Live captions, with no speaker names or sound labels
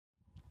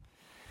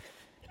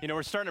You know,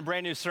 we're starting a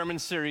brand new sermon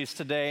series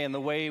today, and the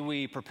way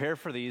we prepare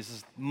for these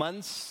is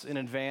months in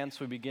advance.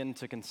 We begin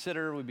to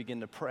consider, we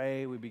begin to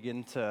pray, we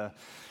begin to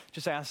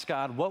just ask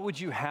God, what would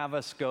you have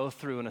us go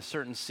through in a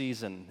certain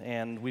season?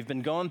 And we've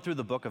been going through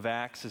the book of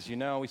Acts. As you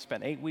know, we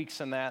spent 8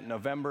 weeks in that. In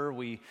November,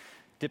 we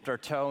dipped our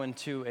toe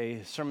into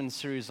a sermon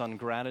series on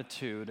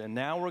gratitude, and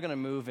now we're going to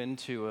move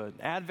into an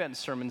Advent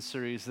sermon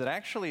series that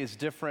actually is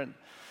different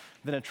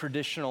than a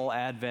traditional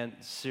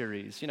Advent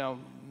series. You know,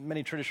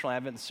 many traditional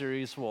Advent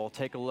series will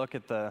take a look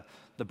at the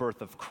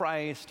birth of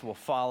Christ, will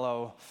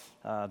follow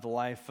the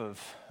life of,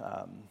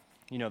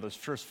 those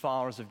first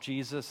followers of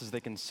Jesus as they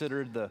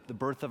considered the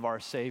birth of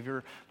our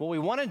Savior. What we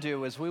want to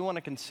do is we want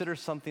to consider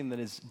something that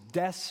is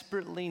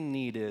desperately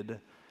needed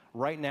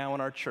right now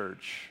in our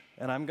church.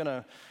 And I'm going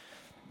to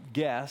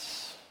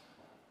guess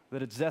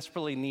that it's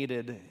desperately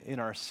needed in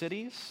our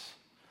cities,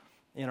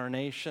 in our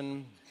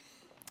nation,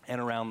 and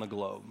around the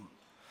globe.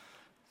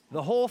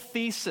 The whole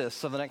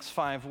thesis of the next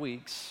 5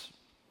 weeks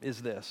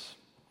is this: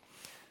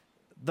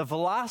 the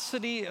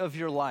velocity of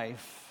your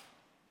life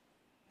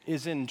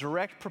is in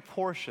direct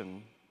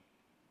proportion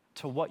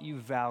to what you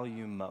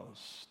value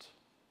most.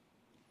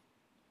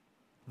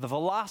 The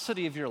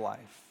velocity of your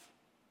life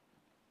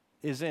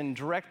is in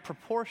direct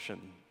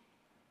proportion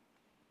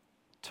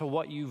to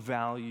what you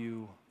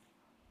value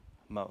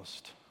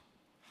most.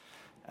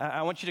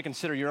 I want you to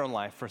consider your own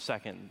life for a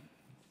second.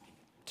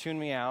 Tune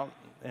me out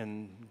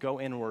and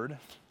go inward.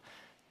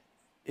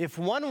 If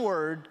one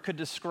word could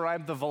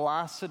describe the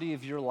velocity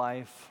of your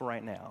life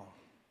right now,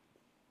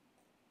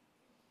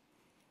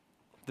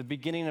 the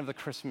beginning of the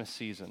Christmas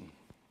season,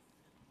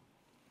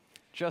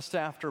 just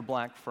after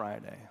Black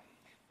Friday,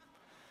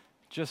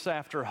 just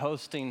after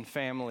hosting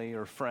family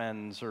or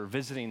friends or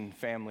visiting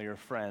family or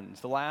friends,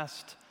 the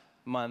last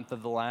month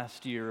of the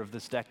last year of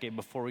this decade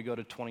before we go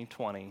to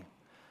 2020,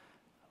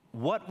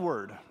 what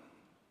word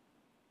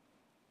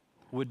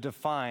would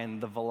define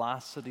the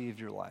velocity of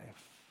your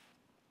life?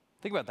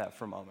 Think about that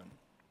for a moment.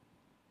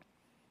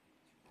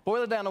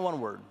 Boil it down to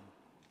one word.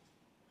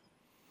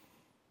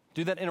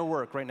 Do that inner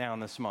work right now in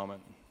this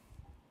moment.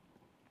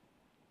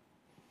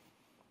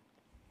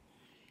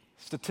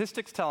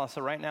 Statistics tell us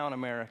that right now in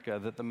America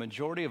that the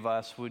majority of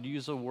us would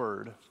use a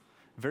word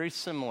very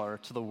similar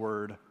to the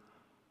word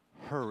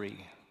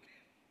hurry.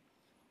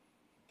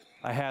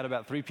 I had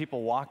about 3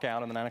 people walk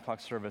out in the 9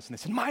 o'clock service and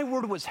they said, my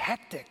word was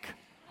hectic.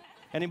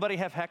 Anybody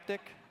have hectic?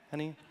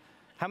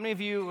 How many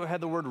of you had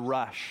the word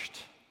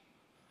rushed?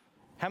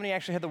 How many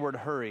actually had the word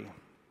hurry?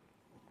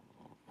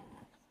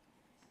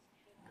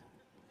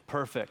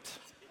 Perfect.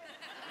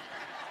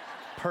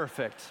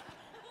 Perfect.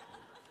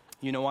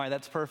 You know why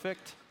that's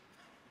perfect?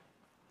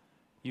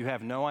 You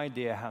have no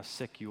idea how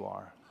sick you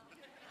are.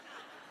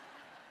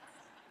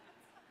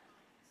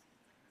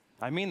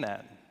 I mean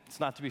that.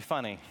 It's not to be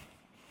funny.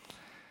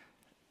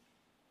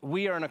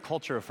 We are in a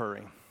culture of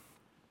hurry.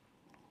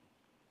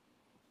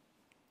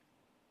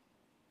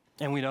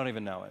 And we don't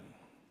even know it.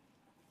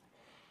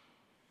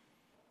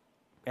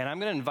 And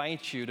I'm going to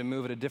invite you to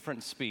move at a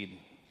different speed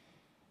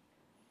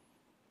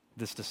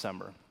this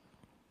December.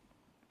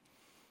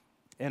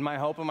 And my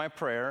hope and my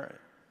prayer,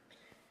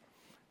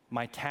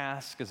 my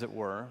task, as it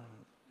were,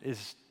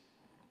 is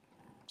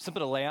simply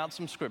to lay out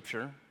some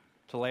scripture,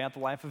 to lay out the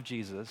life of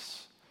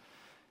Jesus,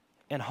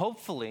 and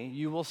hopefully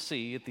you will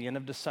see at the end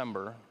of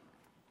December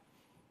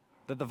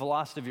that the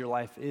velocity of your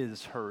life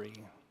is hurry,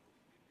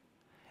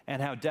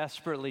 and how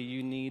desperately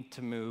you need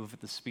to move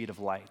at the speed of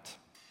light.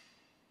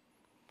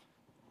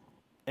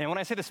 And when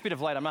I say the speed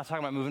of light, I'm not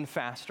talking about moving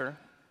faster.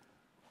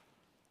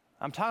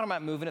 I'm talking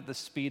about moving at the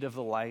speed of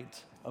the light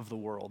of the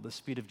world, the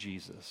speed of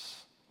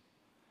Jesus.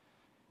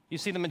 You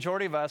see, the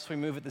majority of us, we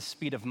move at the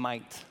speed of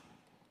might,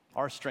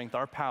 our strength,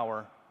 our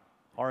power,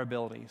 our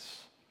abilities.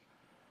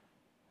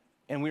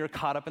 And we are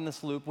caught up in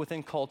this loop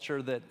within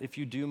culture that if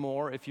you do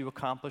more, if you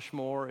accomplish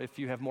more, if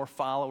you have more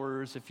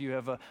followers, if you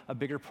have a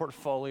bigger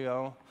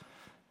portfolio,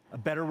 a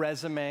better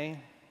resume,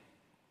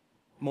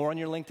 more on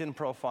your LinkedIn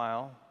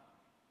profile,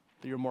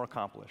 that you're more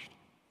accomplished.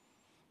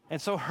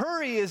 And so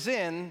hurry is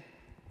in,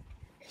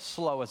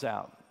 slow is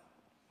out.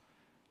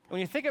 When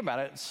you think about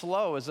it,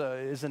 slow is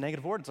a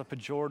negative word. It's a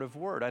pejorative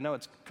word. I know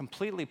it's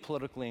completely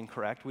politically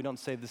incorrect. We don't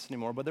say this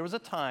anymore, but there was a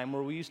time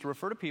where we used to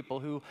refer to people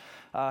who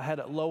had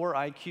a lower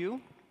IQ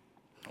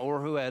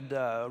or who had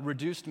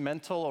reduced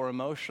mental or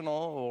emotional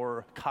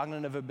or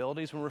cognitive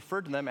abilities. We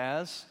referred to them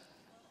as,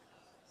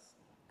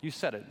 you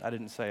said it, I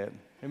didn't say it.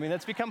 I mean,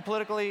 that's become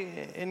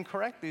politically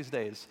incorrect these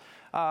days.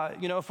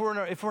 If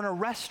we're in a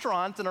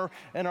restaurant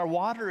and our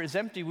water is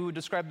empty, we would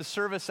describe the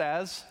service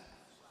as,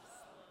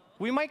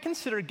 we might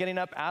consider getting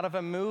up out of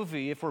a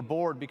movie if we're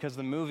bored because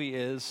the movie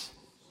is,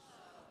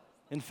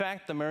 in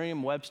fact, the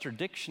Merriam-Webster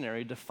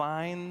dictionary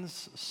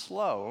defines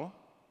slow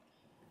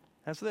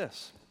as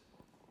this.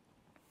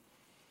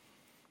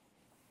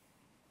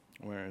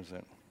 Where is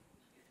it?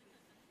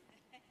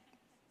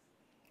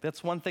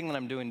 That's one thing that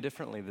I'm doing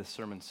differently this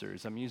sermon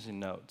series. I'm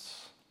using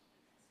notes.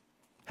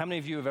 How many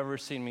of you have ever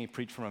seen me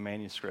preach from a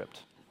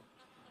manuscript?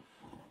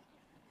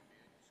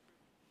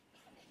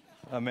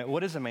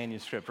 What is a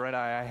manuscript, right?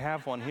 I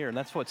have one here, and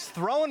that's what's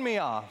throwing me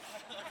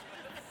off.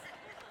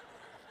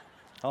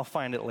 I'll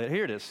find it later.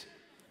 Here it is.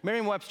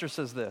 Merriam-Webster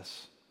says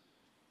this: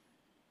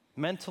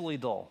 mentally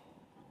dull,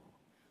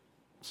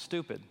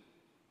 stupid,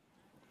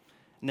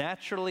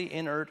 naturally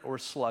inert or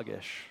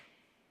sluggish,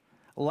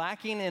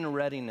 lacking in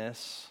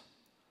readiness,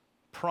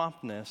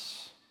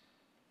 promptness,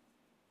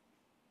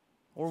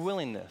 or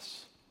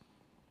willingness.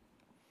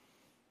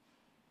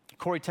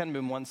 Corrie ten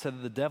Boom once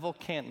said, "The devil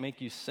can't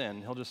make you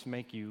sin, he'll just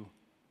make you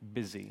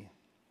busy."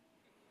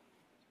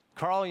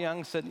 Carl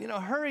Jung said,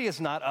 hurry is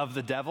not of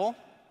the devil.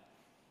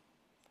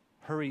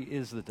 Hurry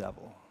is the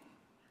devil.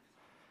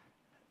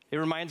 It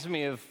reminds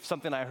me of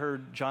something I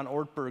heard John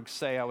Ortberg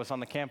say. I was on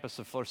the campus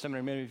of Fuller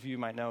Seminary. Many of you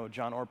might know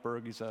John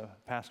Ortberg. He's a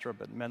pastor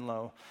up at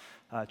Menlo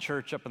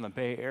Church up in the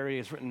Bay Area.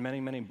 He's written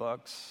many, many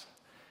books.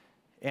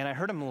 And I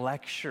heard him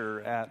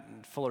lecture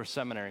at Fuller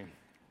Seminary.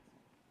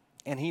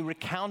 And he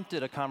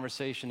recounted a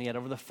conversation he had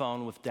over the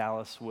phone with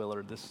Dallas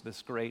Willard,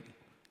 this great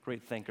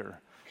thinker.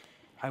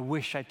 I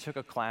wish I took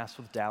a class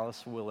with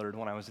Dallas Willard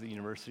when I was at the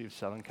University of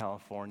Southern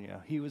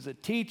California. He was a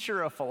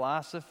teacher of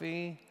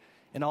philosophy,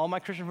 and all my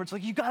Christian friends were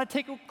like, you got to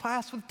take a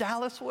class with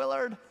Dallas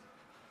Willard.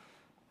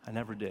 I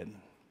never did.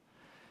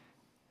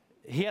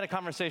 He had a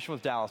conversation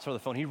with Dallas over the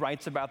phone. He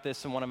writes about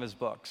this in one of his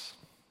books,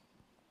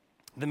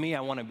 The Me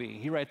I Want to Be.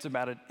 He writes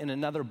about it in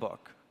another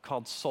book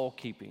called Soul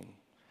Keeping.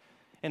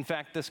 In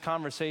fact, this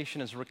conversation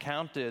is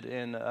recounted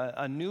in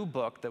a new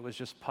book that was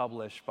just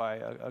published by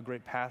a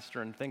great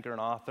pastor and thinker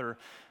and author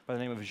by the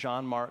name of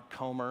Jean-Marc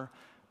Comer.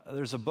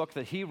 There's a book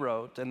that he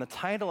wrote, and the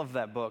title of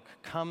that book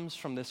comes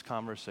from this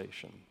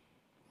conversation.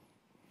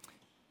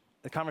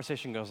 The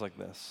conversation goes like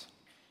this.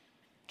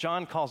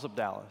 John calls up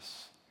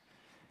Dallas,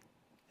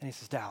 and he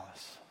says,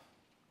 Dallas,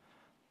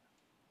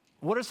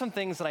 what are some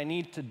things that I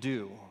need to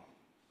do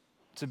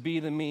to be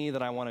the me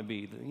that I want to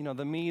be,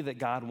 the me that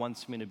God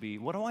wants me to be?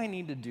 What do I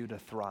need to do to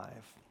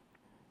thrive?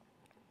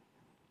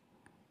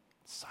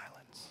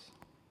 Silence.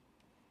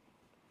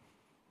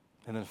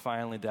 And then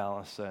finally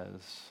Dallas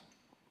says,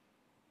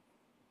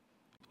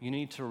 you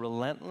need to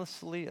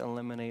relentlessly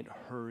eliminate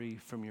hurry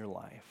from your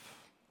life.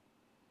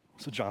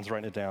 So John's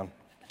writing it down.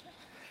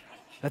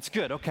 That's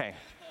good, okay.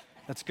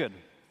 That's good.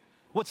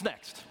 What's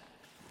next?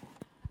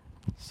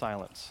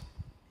 Silence.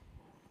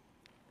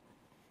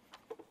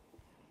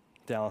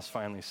 Dallas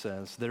finally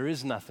says, there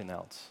is nothing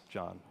else,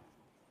 John.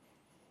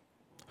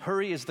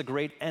 Hurry is the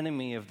great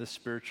enemy of the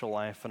spiritual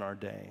life in our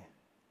day.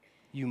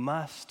 You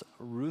must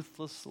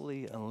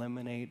ruthlessly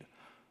eliminate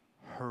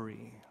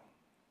hurry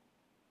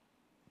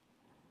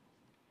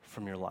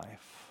from your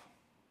life.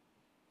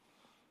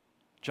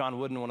 John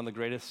Wooden, one of the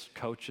greatest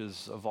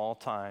coaches of all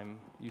time,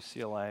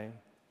 UCLA,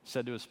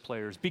 said to his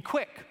players, be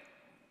quick,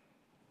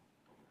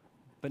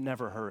 but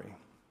never hurry.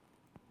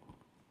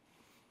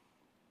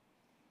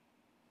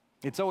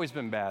 It's always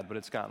been bad, but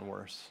it's gotten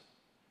worse.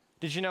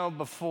 Did you know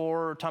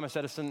before Thomas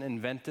Edison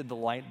invented the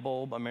light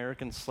bulb,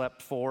 Americans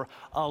slept for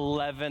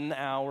 11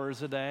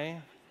 hours a day?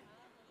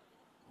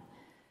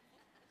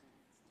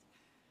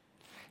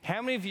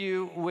 How many of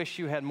you wish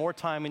you had more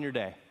time in your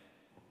day?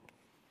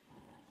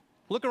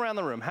 Look around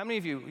the room. How many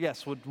of you,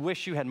 would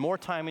wish you had more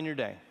time in your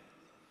day?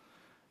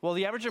 Well,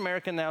 the average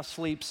American now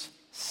sleeps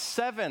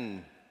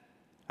 7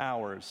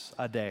 hours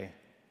a day.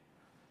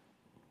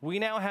 We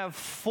now have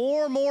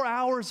 4 more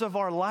hours of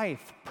our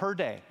life per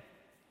day.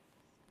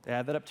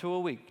 Add that up to a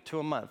week, to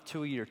a month,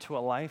 to a year, to a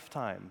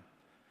lifetime.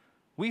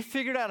 We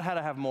figured out how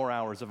to have more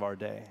hours of our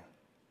day.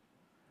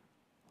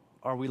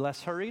 Are we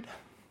less hurried?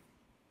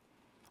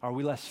 Are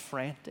we less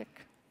frantic?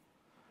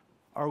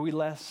 Are we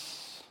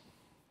less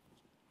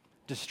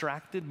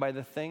distracted by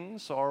the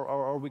things? Or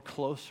are we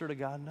closer to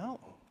God? No.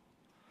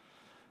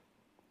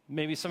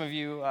 Maybe some of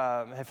you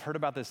have heard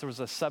about this. There was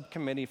a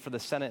subcommittee for the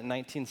Senate in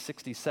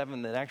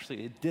 1967 that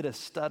actually did a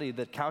study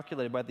that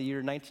calculated by the year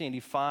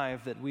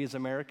 1985 that we as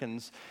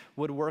Americans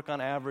would work on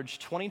average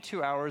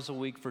 22 hours a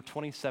week for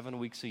 27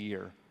 weeks a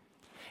year.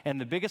 And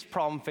the biggest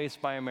problem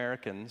faced by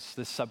Americans,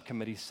 this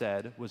subcommittee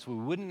said, was we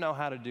wouldn't know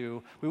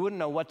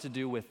what to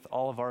do with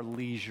all of our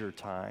leisure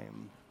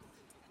time.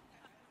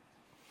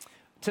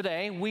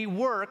 Today, we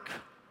work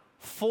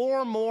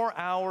 4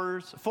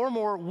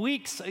 more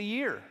weeks a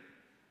year.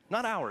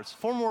 Not hours,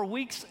 4 more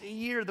weeks a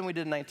year than we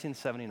did in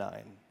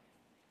 1979.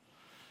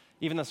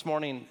 Even this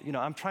morning,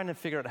 I'm trying to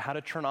figure out how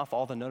to turn off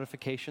all the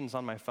notifications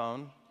on my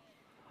phone.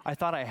 I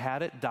thought I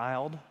had it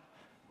dialed,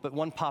 but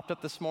one popped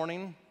up this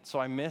morning, so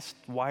I missed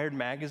Wired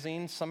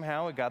magazine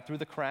somehow. It got through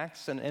the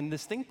cracks, and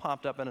this thing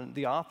popped up, and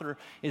the author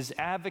is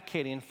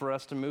advocating for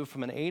us to move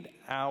from an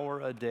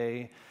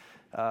 8-hour-a-day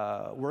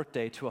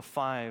workday to a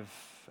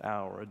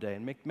 5-hour-a-day,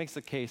 and makes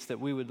the case that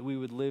we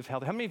would live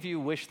healthy. How many of you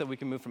wish that we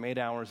could move from 8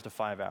 hours to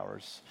 5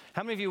 hours?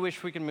 How many of you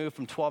wish we could move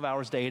from 12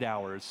 hours to 8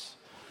 hours,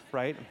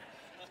 right?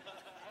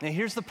 Now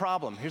here's the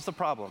problem.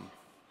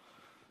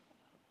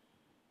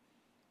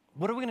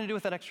 What are we going to do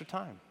with that extra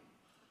time?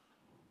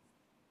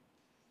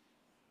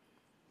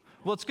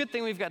 Well, it's a good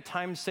thing we've got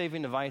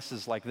time-saving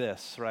devices like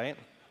this, right?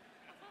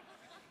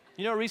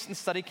 A recent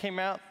study came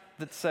out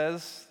that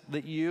says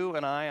that you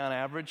and I, on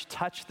average,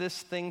 touch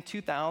this thing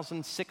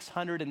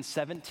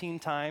 2,617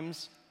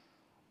 times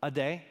a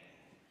day?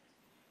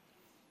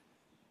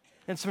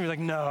 And some of you are like,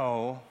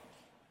 no.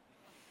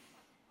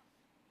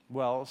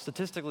 Well,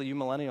 statistically, you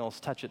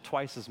millennials touch it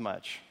twice as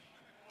much.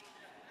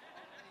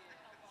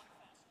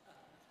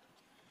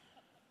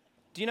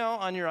 Do you know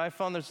on your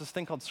iPhone there's this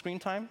thing called screen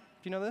time?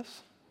 Do you know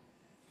this?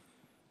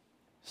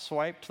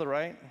 Swipe to the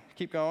right,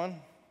 keep going,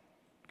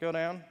 go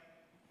down,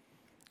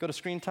 go to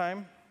screen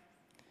time.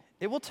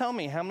 It will tell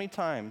me how many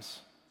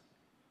times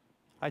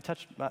I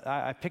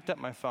picked up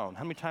my phone,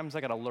 how many times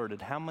I got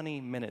alerted, how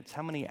many minutes,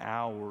 how many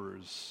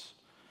hours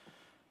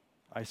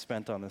I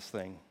spent on this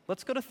thing.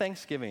 Let's go to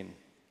Thanksgiving.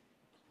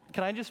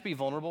 Can I just be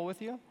vulnerable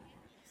with you?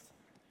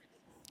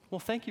 Well,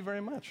 thank you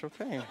very much.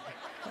 Okay.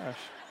 Gosh.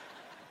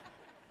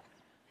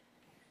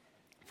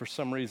 For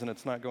some reason,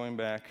 it's not going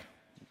back.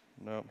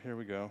 Nope, here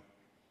we go.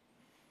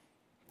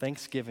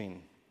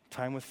 Thanksgiving,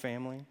 time with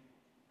family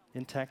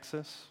in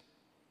Texas.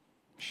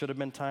 Should have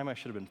been time, I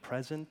should have been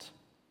present.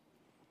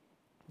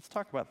 Let's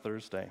talk about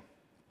Thursday.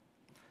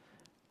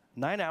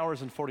 9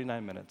 hours and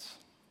 49 minutes.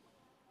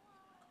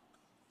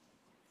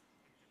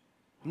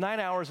 9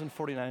 hours and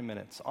 49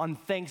 minutes on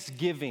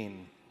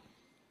Thanksgiving.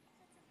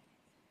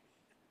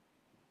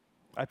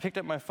 I picked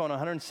up my phone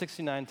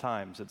 169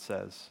 times, it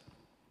says.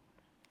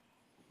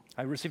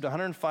 I received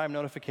 105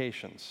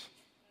 notifications.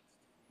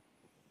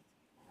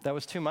 That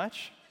was too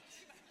much?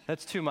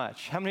 That's too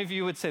much. How many of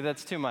you would say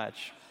that's too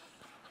much?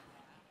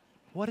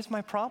 What is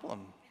my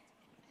problem?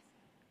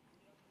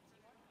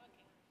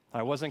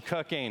 I wasn't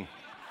cooking.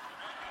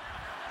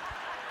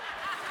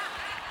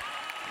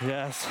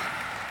 Yes.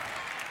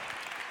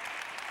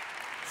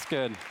 It's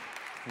good.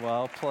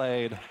 Well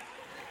played.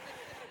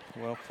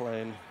 Well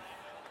played.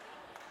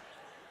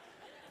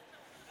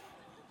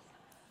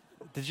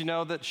 Did you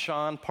know that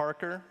Sean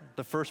Parker,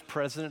 the first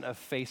president of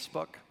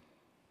Facebook,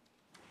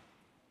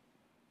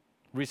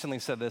 recently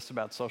said this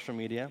about social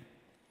media?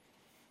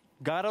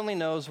 God only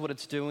knows what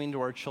it's doing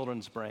to our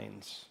children's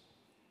brains.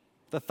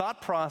 The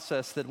thought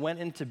process that went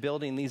into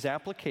building these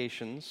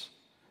applications,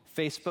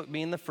 Facebook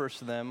being the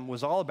first of them,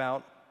 was all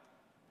about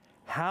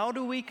how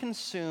do we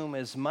consume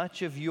as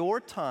much of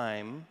your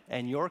time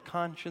and your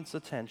conscious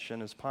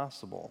attention as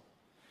possible?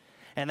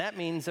 And that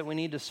means that we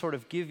need to sort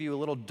of give you a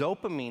little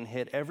dopamine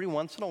hit every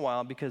once in a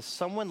while because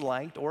someone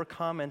liked or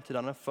commented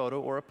on a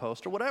photo or a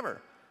post or whatever.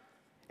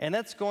 And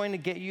that's going to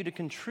get you to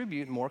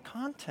contribute more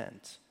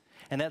content.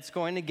 And that's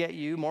going to get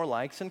you more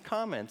likes and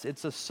comments.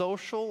 It's a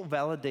social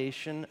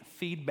validation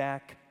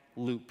feedback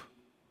loop.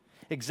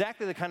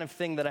 Exactly the kind of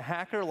thing that a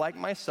hacker like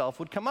myself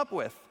would come up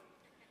with.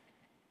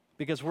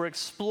 Because we're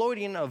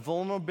exploiting a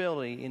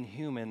vulnerability in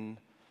human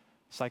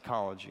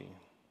psychology.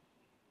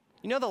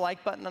 You know the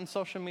like button on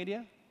social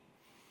media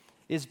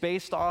is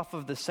based off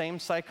of the same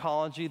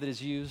psychology that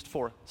is used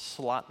for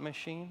slot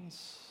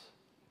machines,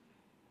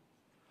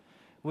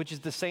 which is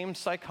the same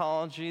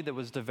psychology that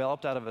was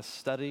developed out of a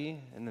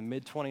study in the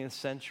mid-20th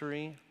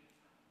century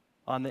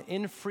on the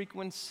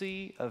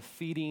infrequency of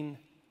feeding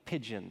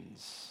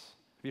pigeons.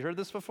 Have you heard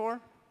this before?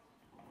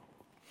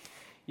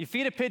 You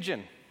feed a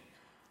pigeon.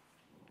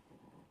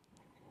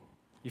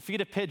 You feed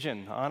a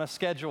pigeon on a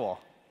schedule.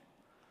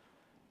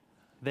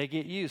 They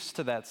get used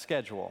to that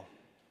schedule.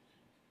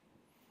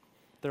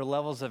 Their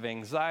levels of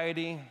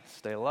anxiety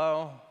stay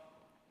low.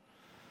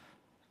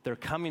 They're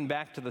coming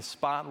back to the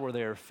spot where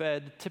they are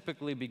fed,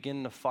 typically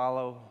begin to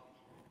follow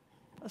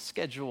a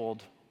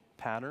scheduled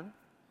pattern.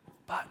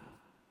 But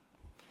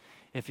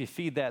if you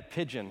feed that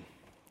pigeon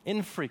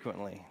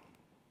infrequently,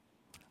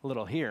 a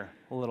little here,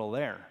 a little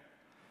there,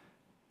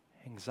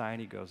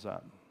 anxiety goes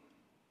up.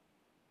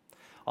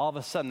 All of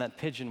a sudden, that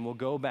pigeon will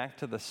go back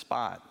to the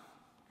spot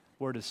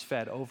where it is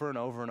fed over and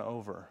over and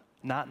over,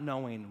 not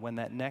knowing when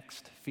that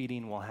next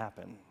feeding will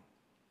happen.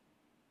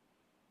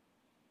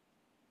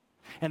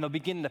 And they'll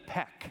begin to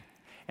peck,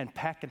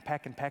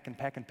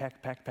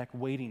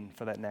 waiting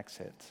for that next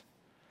hit.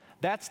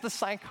 That's the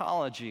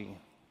psychology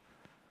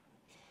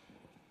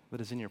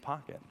that is in your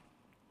pocket.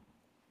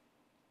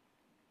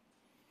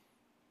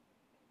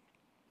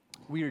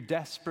 We are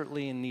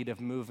desperately in need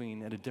of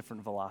moving at a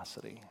different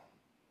velocity.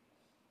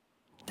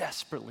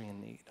 Desperately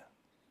in need.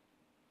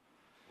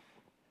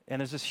 And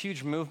there's this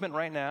huge movement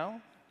right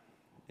now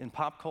in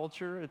pop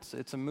culture.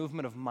 It's a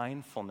movement of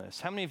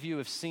mindfulness. How many of you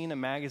have seen a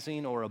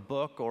magazine or a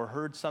book or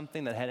heard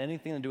something that had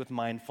anything to do with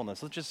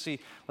mindfulness?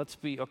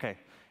 Okay.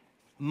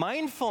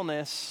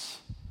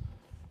 Mindfulness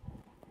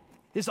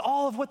is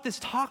all of what this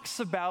talks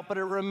about, but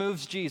it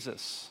removes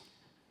Jesus.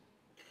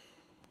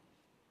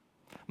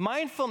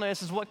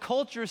 Mindfulness is what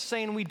culture is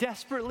saying we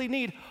desperately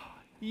need.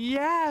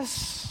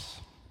 Yes.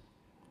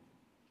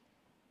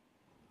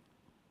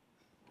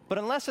 But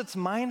unless it's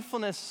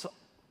mindfulness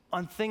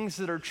on things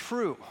that are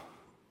true,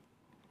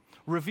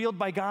 revealed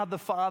by God the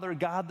Father,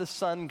 God the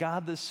Son,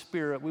 God the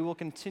Spirit, we will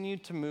continue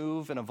to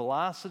move in a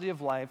velocity of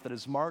life that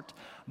is marked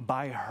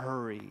by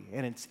hurry,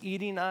 and it's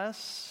eating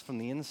us from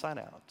the inside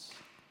out.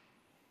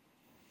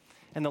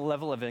 And the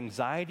level of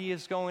anxiety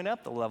is going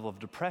up, the level of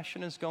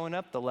depression is going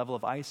up, the level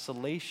of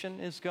isolation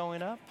is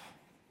going up.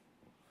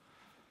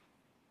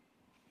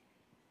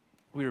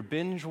 We were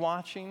binge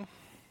watching,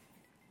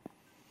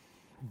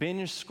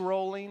 binge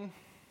scrolling.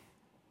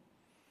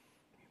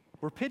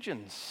 We're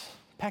pigeons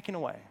pecking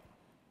away.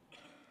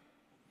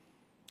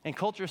 And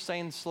culture is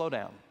saying, slow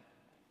down.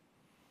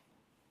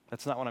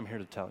 That's not what I'm here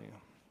to tell you.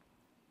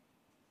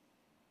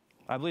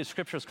 I believe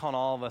Scripture is calling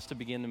all of us to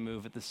begin to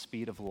move at the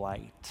speed of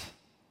light.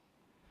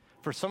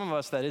 For some of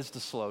us, that is to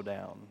slow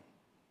down.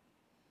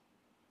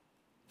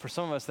 For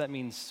some of us, that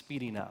means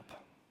speeding up.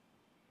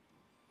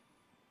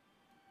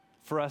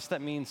 For us,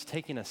 that means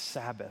taking a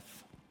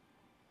Sabbath.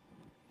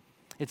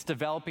 It's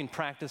developing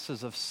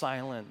practices of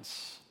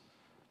silence,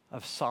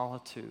 of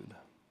solitude,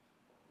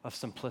 of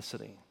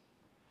simplicity.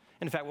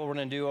 In fact, what we're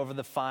going to do over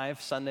the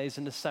 5 Sundays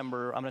in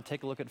December, I'm going to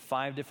take a look at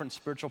 5 different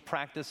spiritual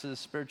practices,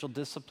 spiritual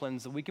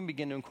disciplines that we can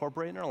begin to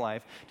incorporate in our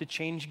life to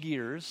change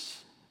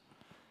gears,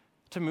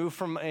 to move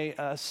from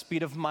a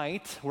speed of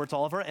might, where it's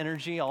all of our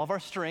energy, all of our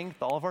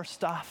strength, all of our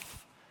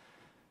stuff,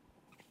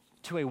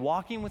 to a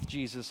walking with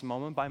Jesus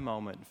moment by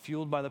moment,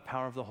 fueled by the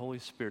power of the Holy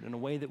Spirit in a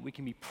way that we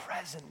can be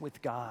present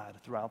with God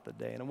throughout the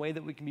day, in a way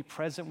that we can be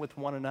present with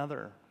one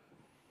another.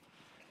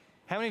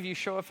 How many of you,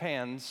 show of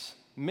hands,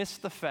 miss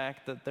the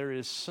fact that there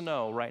is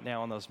snow right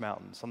now on those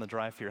mountains, on the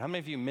drive here? How many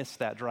of you missed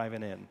that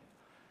driving in?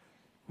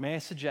 May I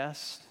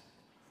suggest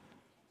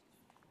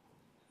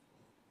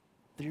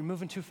that you're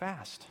moving too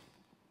fast?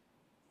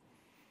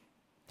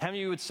 How many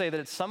of you would say that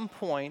at some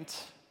point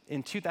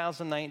in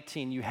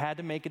 2019 you had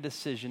to make a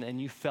decision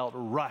and you felt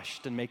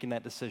rushed in making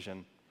that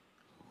decision?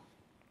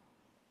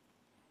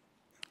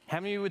 How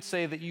many of you would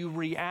say that you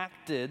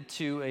reacted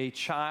to a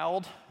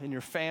child in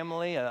your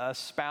family, a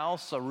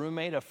spouse, a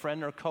roommate, a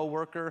friend, or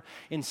coworker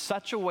in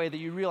such a way that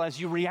you realized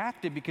you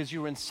reacted because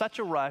you were in such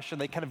a rush and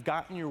they kind of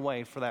got in your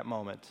way for that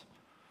moment?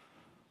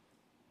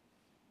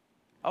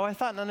 Oh, I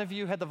thought none of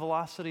you had the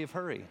velocity of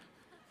hurry.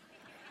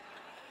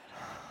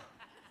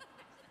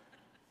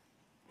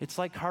 It's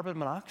like carbon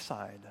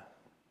monoxide.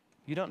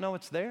 You don't know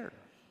it's there.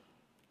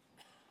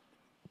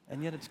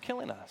 And yet it's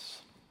killing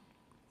us.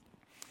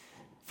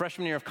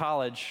 Freshman year of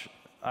college,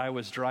 I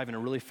was driving a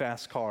really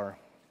fast car,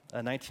 a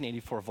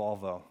 1984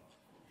 Volvo.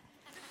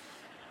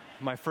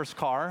 My first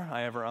car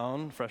I ever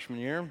owned, freshman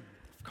year of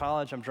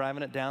college. I'm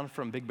driving it down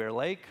from Big Bear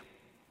Lake.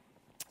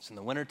 It's in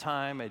the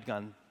wintertime. I'd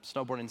gone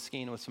snowboarding,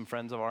 skiing with some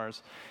friends of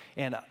ours.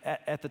 And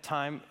at the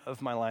time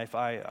of my life,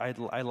 I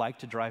like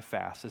to drive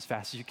fast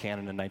as you can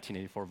in a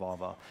 1984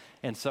 Volvo.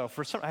 And so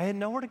I had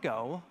nowhere to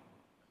go.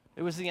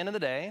 It was the end of the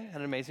day,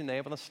 an amazing day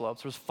up on the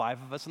slopes. There was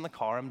 5 of us in the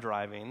car. I'm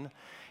driving.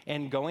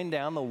 And going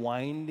down the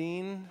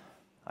winding,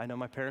 I know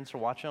my parents are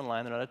watching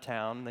online. They're out of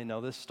town. They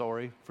know this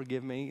story.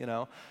 Forgive me,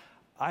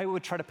 I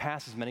would try to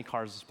pass as many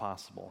cars as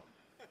possible.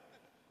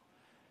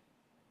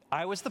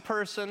 I was the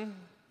person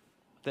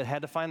that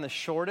had to find the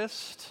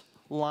shortest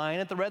line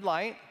at the red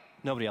light.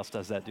 Nobody else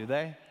does that, do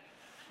they?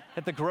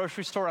 At the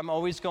grocery store, I'm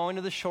always going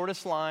to the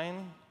shortest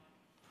line.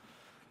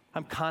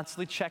 I'm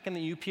constantly checking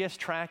the UPS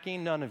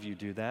tracking. None of you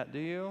do that, do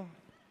you?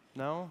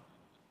 No?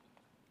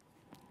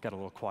 Got a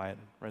little quiet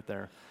right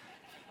there.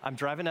 I'm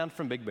driving down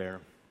from Big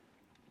Bear,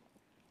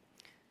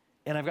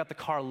 and I've got the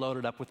car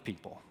loaded up with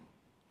people,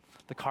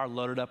 the car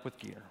loaded up with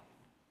gear.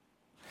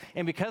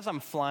 And because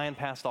I'm flying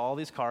past all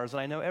these cars, and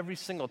I know every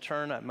single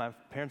turn, my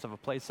parents have a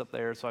place up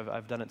there, so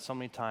I've done it so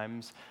many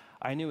times,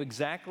 I knew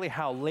exactly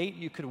how late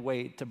you could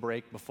wait to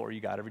brake before you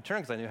got every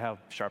turn, because I knew how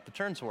sharp the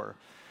turns were.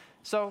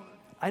 So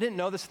I didn't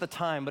know this at the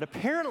time, but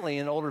apparently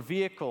in older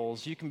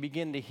vehicles, you can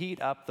begin to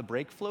heat up the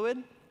brake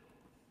fluid.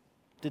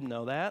 Didn't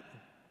know that.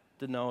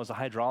 Didn't know it was a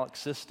hydraulic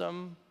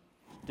system.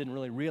 Didn't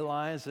really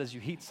realize that as you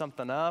heat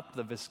something up,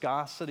 the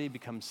viscosity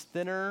becomes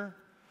thinner.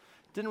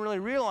 Didn't really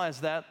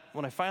realize that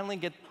when I finally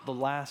get the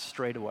last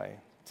straightaway.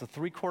 It's a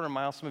 3/4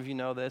 mile, some of you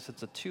know this.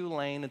 It's a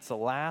 2-lane. It's the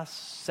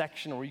last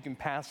section where you can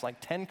pass like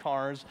 10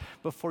 cars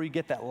before you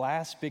get that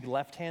last big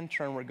left-hand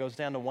turn where it goes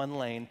down to 1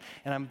 lane.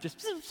 And I'm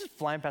just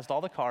flying past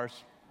all the cars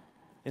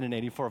in an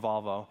 84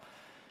 Volvo.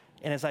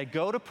 And as I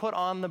go to put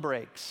on the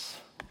brakes,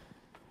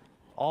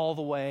 all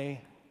the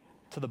way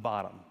to the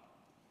bottom,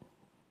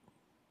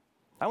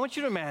 I want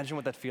you to imagine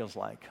what that feels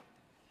like.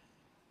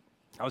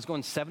 I was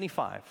going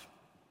 75.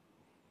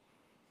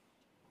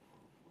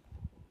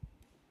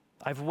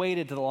 I've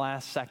waited to the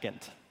last second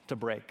to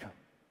brake.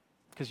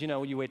 Because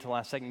you wait to the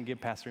last second and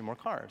get past 3 more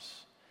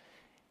cars.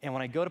 And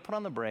when I go to put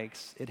on the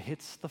brakes, it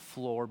hits the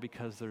floor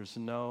because there's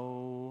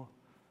no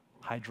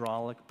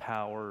hydraulic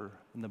power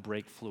in the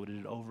brake fluid. It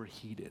had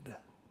overheated.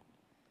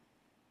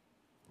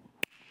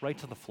 Right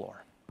to the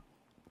floor.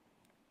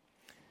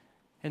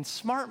 And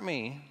smart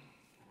me,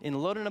 in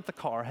loading up the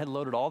car, had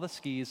loaded all the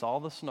skis, all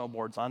the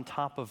snowboards on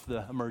top of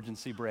the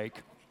emergency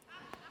brake.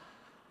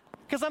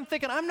 Because I'm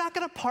thinking, I'm not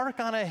going to park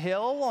on a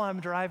hill while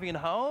I'm driving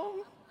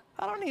home.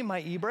 I don't need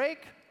my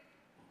e-brake.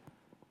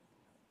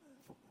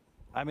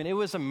 I mean, it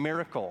was a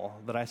miracle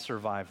that I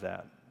survived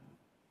that.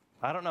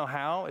 I don't know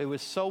how. It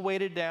was so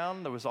weighted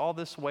down. There was all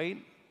this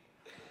weight.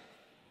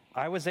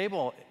 I was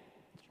able,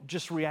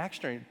 just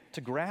reactionary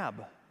to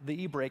grab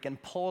the e-brake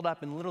and pull it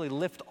up and literally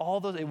lift all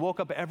those. It woke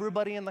up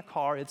everybody in the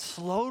car. It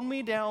slowed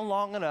me down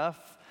long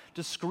enough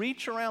to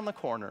screech around the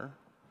corner.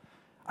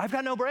 I've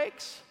got no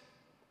brakes.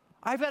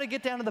 I've got to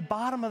get down to the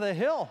bottom of the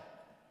hill.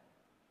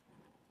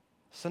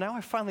 So now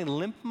I finally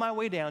limp my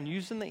way down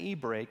using the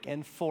e-brake,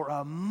 and for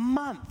a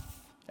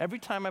month, every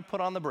time I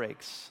put on the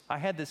brakes, I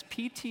had this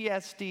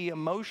PTSD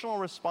emotional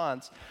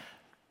response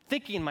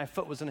thinking my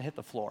foot was going to hit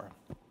the floor.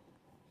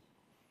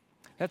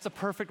 That's a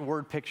perfect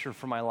word picture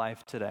for my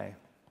life today.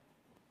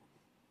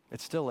 It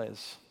still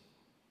is.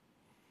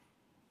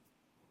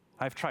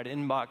 I've tried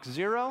inbox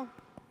zero.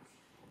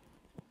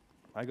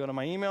 I go to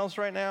my emails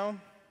right now.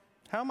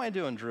 How am I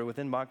doing, Drew, with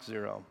inbox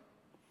zero?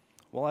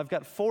 Well, I've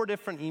got 4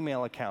 different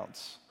email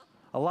accounts.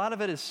 A lot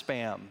of it is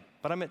spam,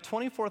 but I'm at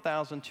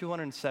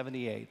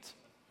 24,278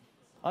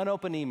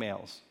 unopened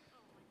emails.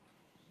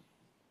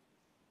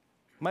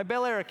 My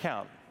Bel Air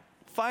account,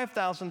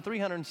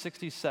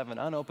 5,367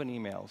 unopened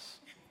emails.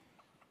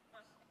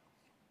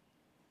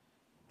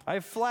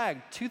 I've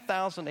flagged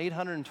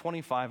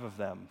 2,825 of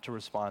them to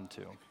respond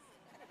to.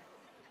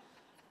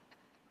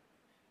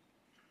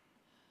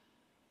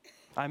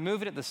 I'm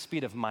moving at the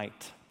speed of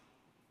might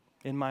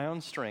in my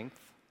own strength.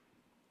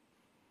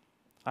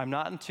 I'm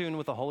not in tune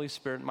with the Holy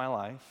Spirit in my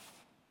life.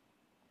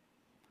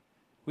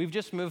 We've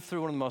just moved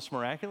through one of the most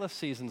miraculous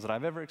seasons that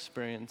I've ever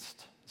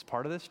experienced as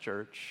part of this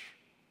church,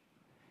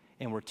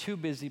 and we're too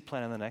busy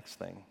planning the next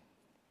thing.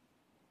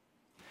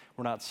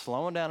 We're not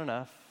slowing down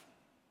enough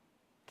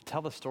to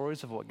tell the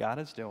stories of what God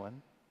is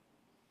doing,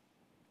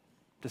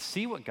 to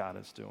see what God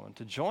is doing,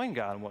 to join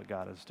God in what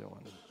God is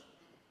doing.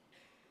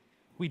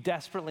 We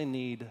desperately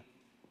need,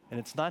 and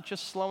it's not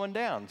just slowing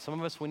down. Some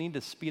of us, we need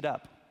to speed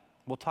up.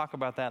 We'll talk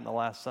about that in the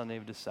last Sunday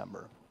of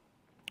December.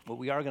 What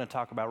we are going to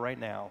talk about right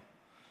now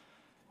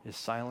is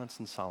silence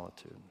and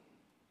solitude.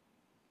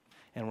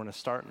 And we're going to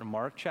start in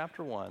Mark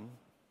chapter 1,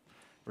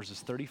 verses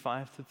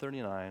 35 through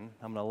 39.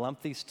 I'm going to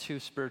lump these 2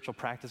 spiritual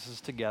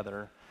practices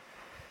together.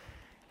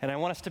 And I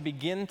want us to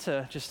begin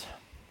to just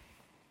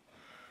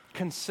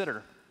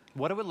consider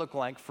what it would look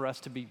like for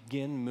us to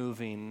begin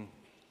moving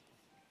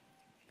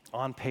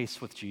on pace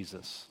with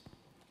Jesus.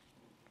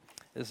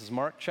 This is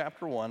Mark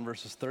chapter 1,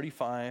 verses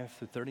 35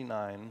 through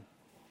 39.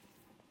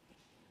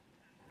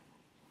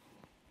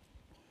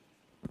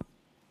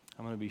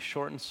 I'm going to be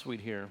short and sweet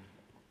here.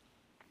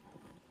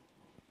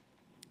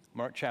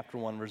 Mark chapter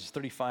 1, verses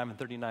 35 and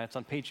 39. It's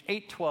on page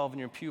 812 in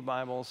your pew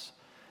Bibles.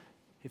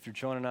 If you're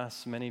joining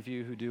us, many of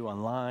you who do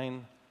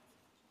online,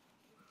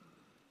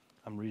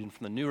 I'm reading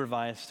from the New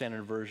Revised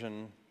Standard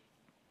Version,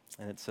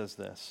 and it says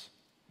this.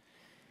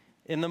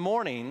 In the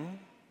morning,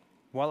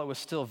 while it was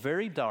still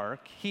very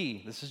dark,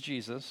 he, this is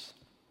Jesus,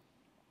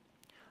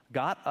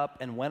 got up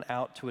and went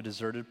out to a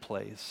deserted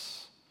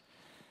place,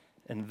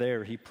 and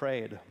there he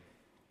prayed.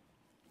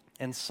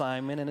 And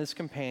Simon and his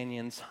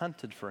companions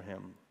hunted for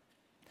him.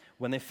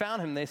 When they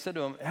found him, they said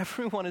to him,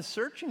 "Everyone is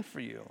searching for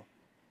you."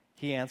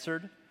 He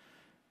answered,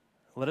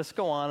 "Let us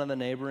go on in the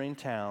neighboring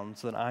towns,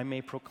 so that I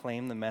may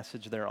proclaim the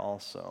message there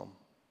also.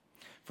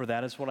 For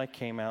that is what I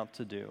came out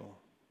to do."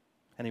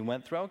 And he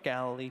went throughout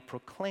Galilee,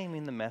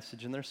 proclaiming the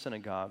message in their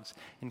synagogues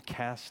and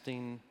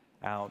casting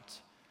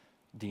out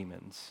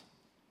demons.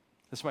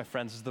 This, my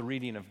friends, is the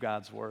reading of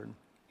God's word.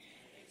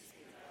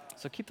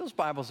 So keep those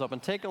Bibles open.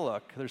 Take a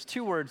look. There's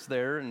 2 words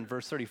there in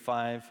verse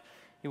 35.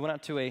 He went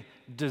out to a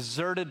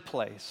deserted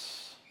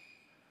place.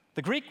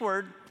 The Greek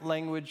word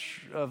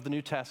language of the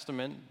New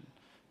Testament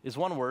is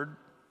one word.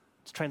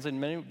 It's translated in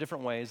many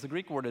different ways. The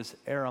Greek word is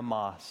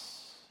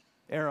eremos.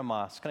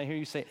 Eremos. Can I hear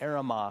you say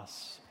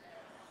eremos?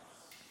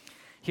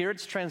 Here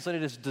it's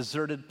translated as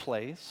deserted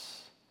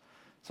place.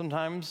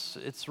 Sometimes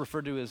it's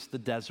referred to as the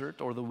desert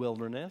or the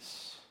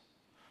wilderness.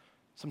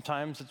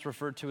 Sometimes it's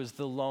referred to as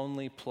the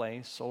lonely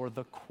place or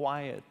the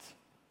quiet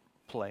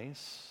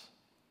place.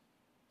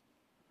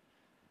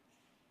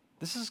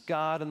 This is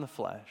God in the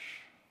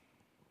flesh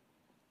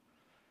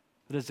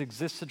that has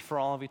existed for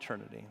all of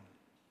eternity,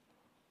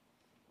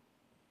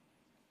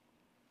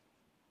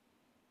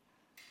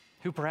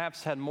 who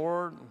perhaps had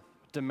more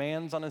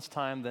demands on his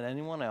time than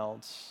anyone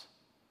else,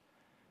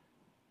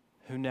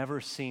 who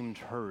never seemed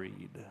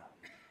hurried,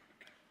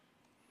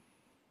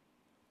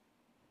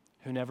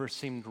 who never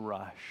seemed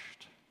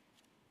rushed,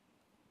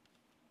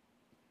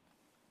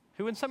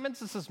 who in some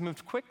instances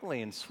moved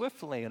quickly and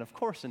swiftly and of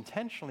course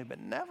intentionally, but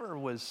never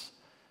was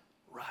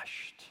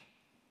rushed.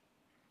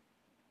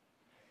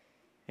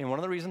 And one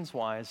of the reasons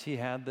why is he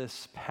had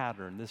this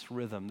pattern, this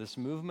rhythm, this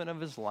movement of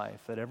his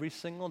life that every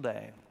single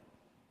day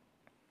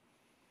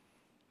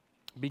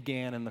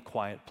began in the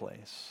quiet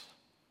place,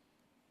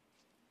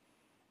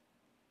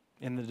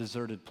 in the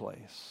deserted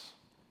place,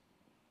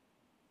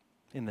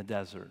 in the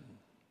desert,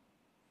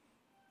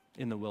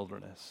 in the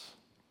wilderness,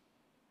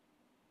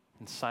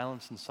 in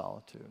silence and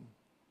solitude.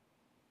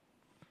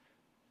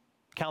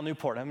 Cal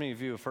Newport, how many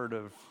of you have heard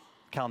of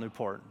Cal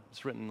Newport?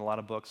 He's written a lot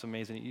of books,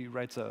 amazing. He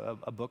writes a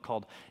book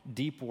called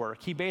Deep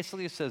Work. He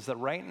basically says that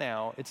right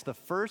now, it's the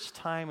first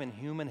time in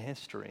human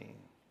history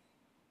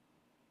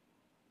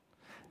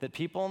that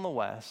people in the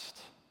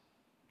West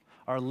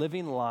are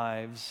living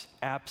lives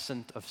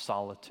absent of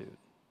solitude.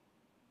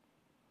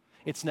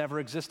 It's never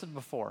existed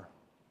before.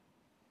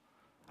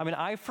 I mean,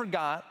 I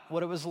forgot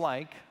what it was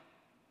like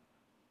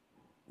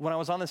when I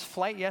was on this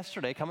flight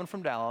yesterday coming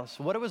from Dallas,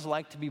 what it was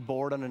like to be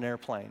bored on an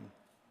airplane.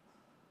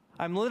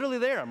 I'm literally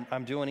there.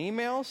 I'm doing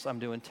emails. I'm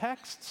doing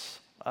texts.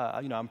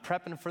 I'm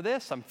prepping for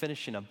this. I'm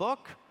finishing a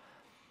book.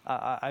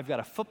 I've got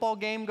a football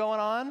game going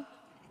on.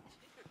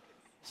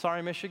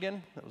 Sorry,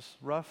 Michigan. That was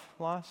a rough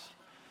loss.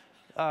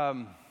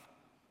 And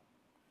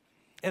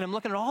I'm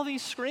looking at all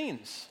these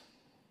screens.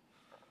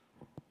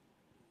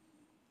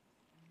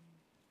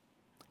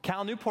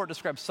 Cal Newport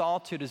describes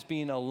solitude as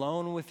being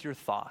alone with your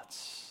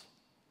thoughts.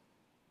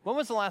 When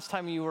was the last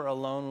time you were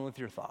alone with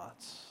your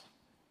thoughts?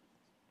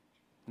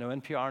 No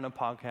NPR, no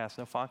podcast,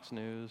 no Fox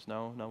News,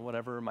 no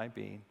whatever it might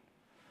be.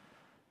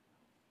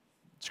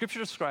 Scripture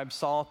describes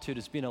solitude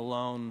as being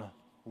alone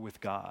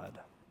with God.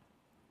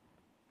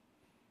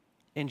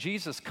 And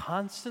Jesus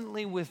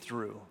constantly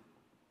withdrew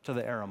to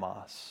the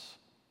Eremos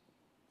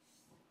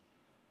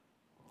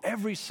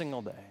every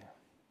single day.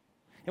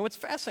 And what's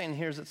fascinating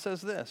here is it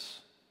says this: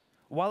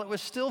 while it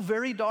was still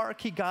very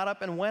dark, he got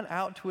up and went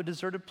out to a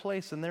deserted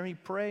place, and there he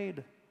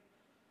prayed.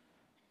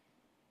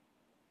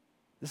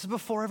 This is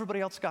before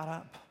everybody else got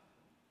up.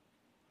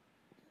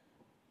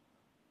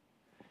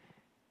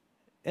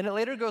 And it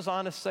later goes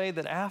on to say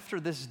that after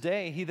this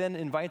day, he then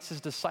invites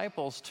his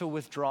disciples to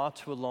withdraw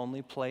to a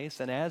lonely place.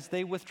 And as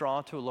they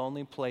withdraw to a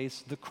lonely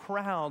place, the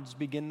crowds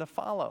begin to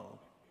follow.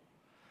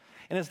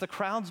 And as the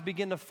crowds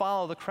begin to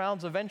follow, the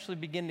crowds eventually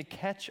begin to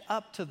catch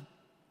up to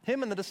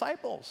him and the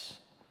disciples.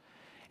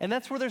 And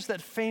that's where there's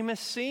that famous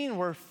scene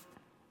where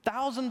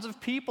thousands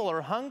of people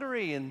are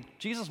hungry and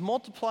Jesus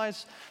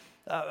multiplies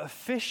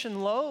fish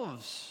and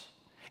loaves.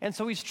 And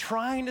so he's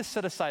trying to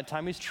set aside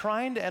time. He's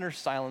trying to enter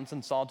silence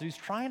and solitude. He's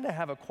trying to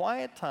have a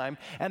quiet time,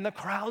 and the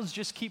crowds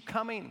just keep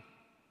coming.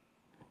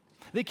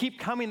 They keep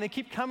coming, they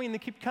keep coming, they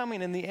keep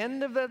coming. And the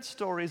end of that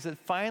story is that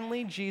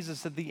finally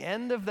Jesus, at the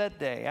end of that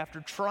day,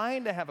 after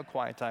trying to have a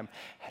quiet time,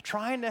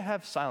 trying to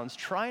have silence,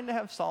 trying to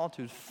have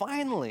solitude,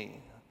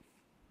 finally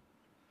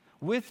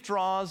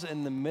withdraws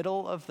in the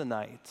middle of the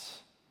night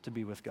to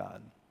be with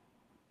God.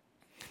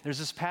 There's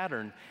this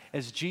pattern.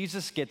 As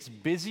Jesus gets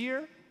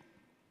busier,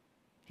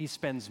 he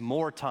spends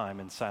more time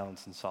in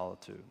silence and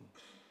solitude.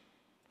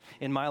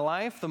 In my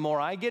life, the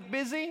more I get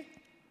busy,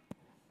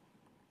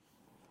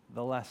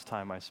 the less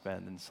time I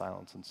spend in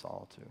silence and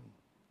solitude.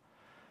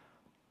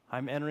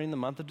 I'm entering the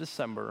month of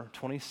December.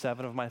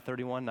 27 of my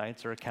 31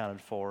 nights are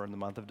accounted for in the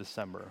month of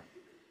December.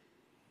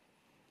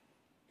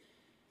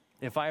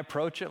 If I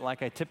approach it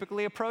like I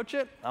typically approach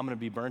it, I'm going to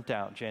be burnt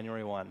out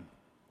January 1.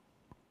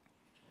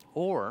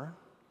 Or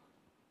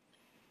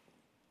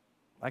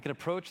I could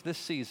approach this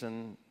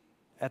season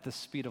at the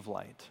speed of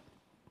light.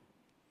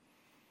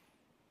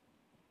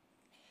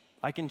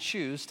 I can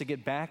choose to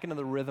get back into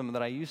the rhythm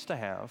that I used to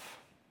have,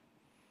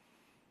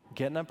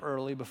 getting up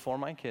early before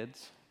my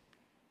kids,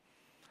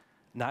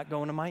 not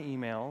going to my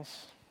emails,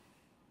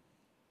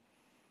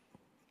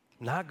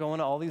 not going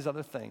to all these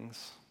other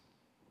things,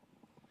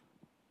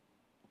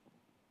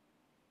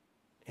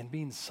 and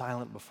being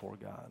silent before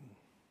God.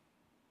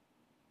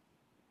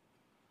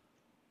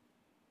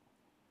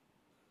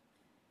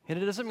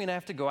 And it doesn't mean I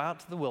have to go out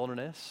to the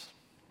wilderness.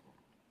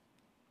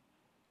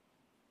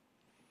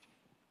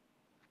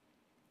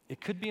 It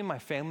could be in my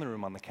family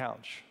room on the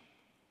couch.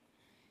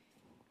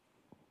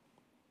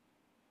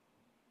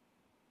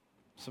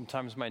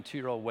 Sometimes my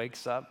 2-year-old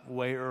wakes up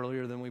way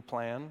earlier than we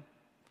plan.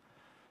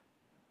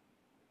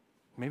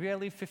 Maybe I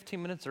leave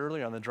 15 minutes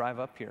earlier on the drive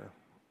up here.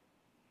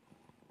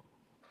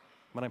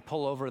 When I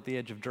pull over at the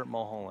edge of Dirt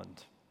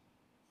Mulholland,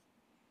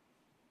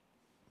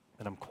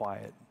 and I'm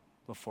quiet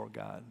before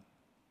God.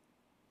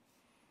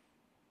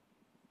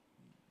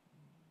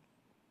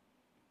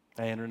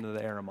 I enter into the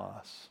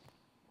Eremos.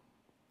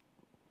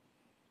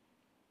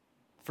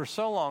 For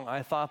so long,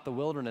 I thought the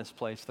wilderness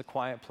place, the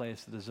quiet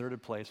place, the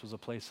deserted place was a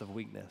place of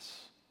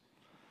weakness.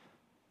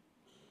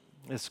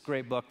 This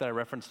great book that I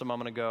referenced a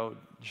moment ago,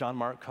 John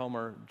Mark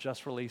Comer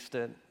just released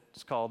it.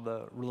 It's called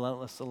The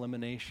Relentless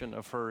Elimination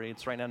of Hurry.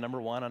 It's right now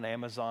 #1 on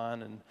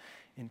Amazon and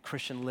in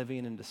Christian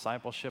living and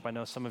discipleship. I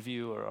know some of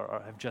you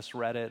have just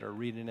read it or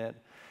reading it.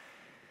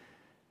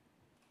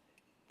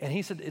 And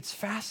he said, it's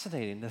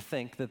fascinating to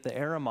think that the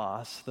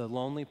Eremos, the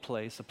lonely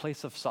place, a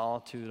place of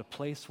solitude, a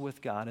place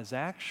with God, is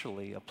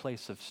actually a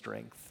place of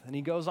strength. And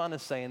he goes on to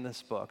say in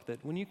this book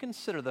that when you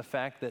consider the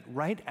fact that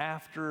right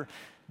after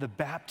the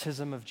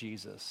baptism of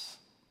Jesus,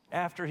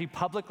 after he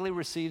publicly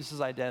receives his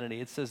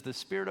identity, it says the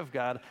Spirit of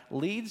God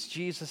leads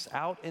Jesus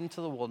out into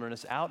the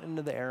wilderness, out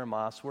into the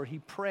Eremos, where he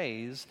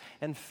prays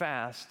and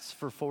fasts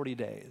for 40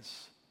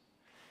 days.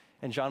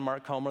 And John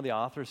Mark Comer, the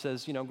author,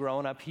 says,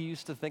 growing up, he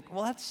used to think,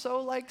 well, that's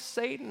so like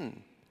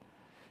Satan,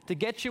 to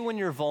get you when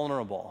you're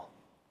vulnerable.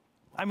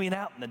 I mean,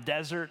 out in the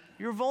desert,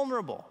 you're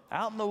vulnerable.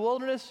 Out in the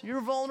wilderness,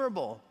 you're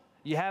vulnerable.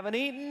 You haven't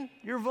eaten,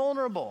 you're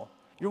vulnerable.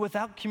 You're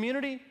without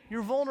community,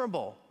 you're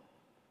vulnerable.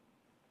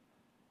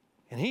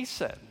 And he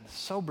said,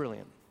 so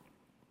brilliant,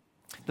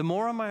 The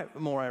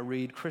more I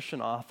read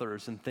Christian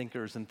authors and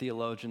thinkers and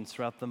theologians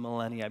throughout the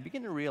millennia, I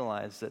begin to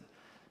realize that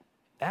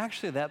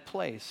actually that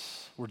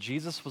place where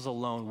Jesus was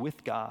alone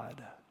with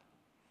God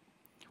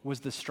was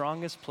the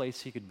strongest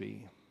place he could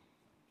be.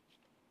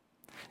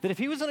 That if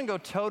he was going to go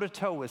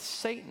toe-to-toe with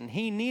Satan,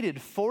 he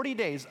needed 40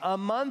 days, a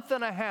month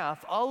and a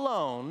half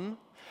alone,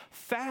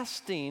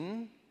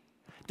 fasting,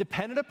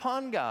 dependent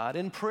upon God,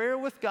 in prayer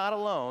with God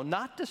alone,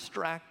 not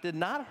distracted,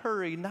 not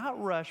hurried,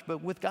 not rushed,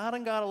 but with God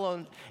and God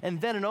alone.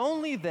 And then and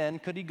only then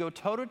could he go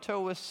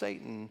toe-to-toe with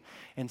Satan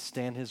and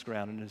stand his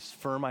ground in his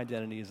firm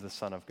identity as the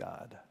Son of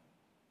God.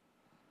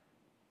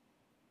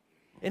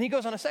 And he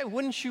goes on to say,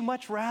 wouldn't you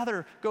much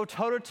rather go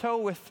toe-to-toe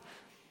with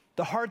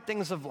the hard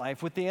things of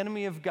life, with the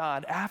enemy of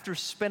God, after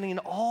spending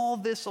all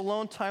this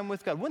alone time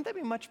with God? Wouldn't that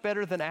be much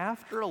better than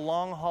after a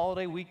long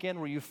holiday weekend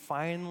where you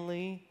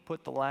finally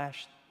put the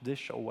last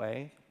dish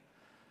away?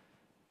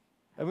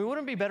 I mean,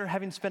 wouldn't it be better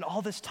having spent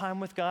all this time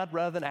with God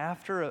rather than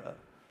after a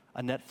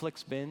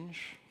Netflix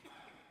binge?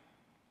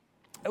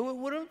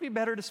 Wouldn't it be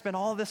better to spend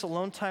all this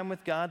alone time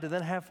with God to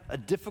then have a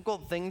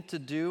difficult thing to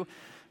do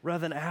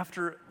rather than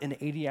after an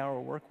 80-hour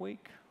work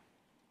week?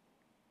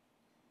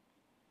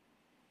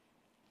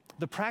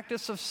 The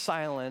practice of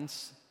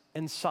silence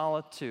and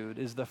solitude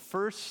is the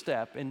first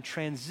step in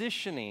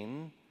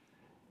transitioning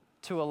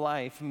to a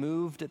life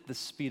moved at the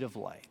speed of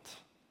light.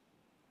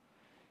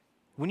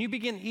 When you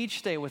begin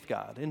each day with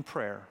God in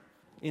prayer,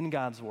 in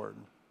God's Word,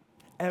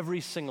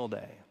 every single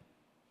day,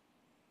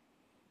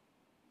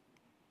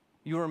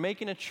 you are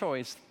making a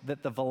choice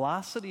that the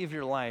velocity of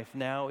your life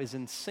now is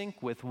in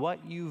sync with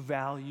what you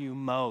value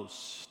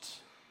most: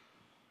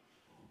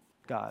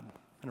 God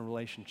and a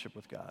relationship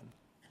with God.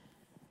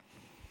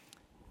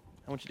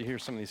 I want you to hear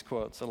some of these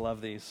quotes. I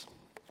love these.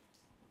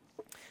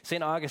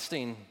 St.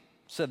 Augustine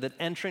said that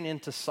entering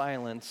into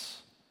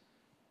silence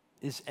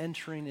is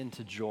entering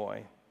into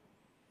joy.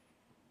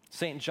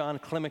 St. John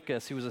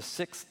Climacus, he was a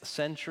 6th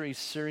century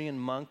Syrian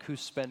monk who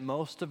spent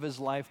most of his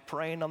life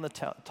praying on the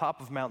top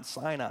of Mount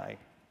Sinai.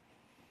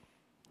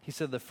 He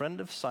said, the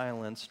friend of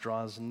silence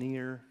draws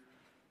near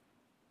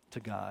to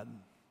God.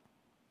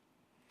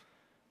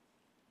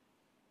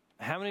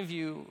 How many of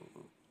you,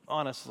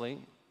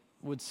 honestly,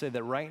 would say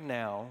that right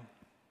now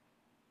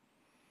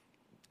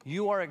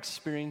you are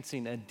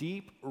experiencing a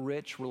deep,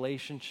 rich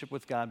relationship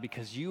with God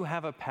because you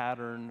have a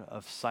pattern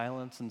of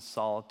silence and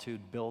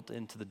solitude built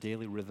into the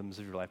daily rhythms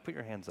of your life? Put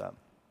your hands up.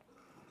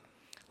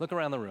 Look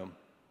around the room.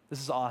 This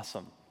is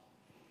awesome.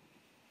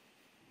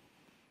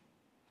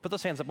 Put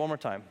those hands up one more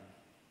time.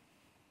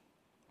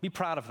 Be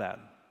proud of that.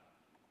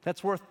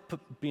 That's worth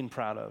being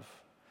proud of.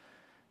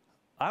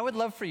 I would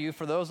love for you,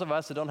 for those of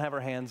us that don't have our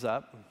hands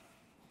up,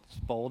 it's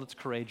bold, it's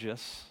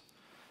courageous,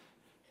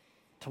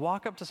 to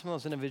walk up to some of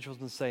those individuals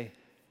and say,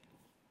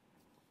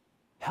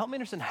 help me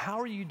understand,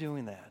 how are you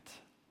doing that?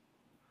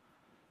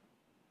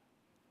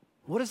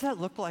 What does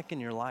that look like in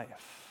your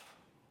life?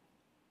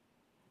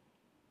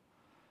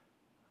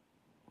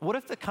 What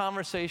if the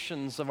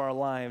conversations of our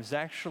lives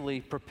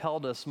actually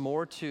propelled us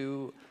more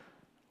to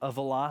a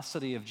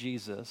velocity of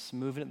Jesus,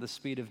 moving at the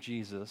speed of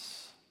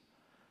Jesus,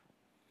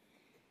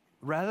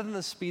 rather than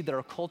the speed that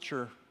our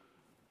culture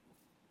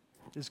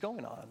is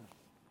going on?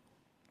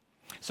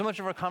 So much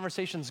of our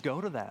conversations go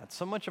to that.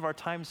 So much of our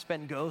time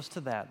spent goes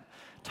to that.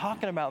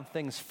 Talking about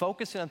things,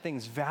 focusing on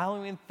things,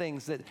 valuing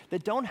things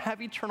that don't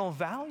have eternal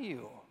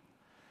value.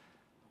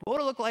 What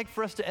would it look like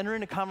for us to enter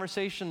into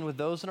conversation with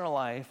those in our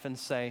life and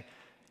say,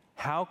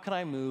 how can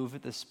I move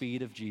at the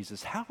speed of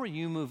Jesus? How are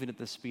you moving at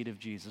the speed of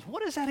Jesus?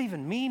 What does that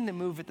even mean, to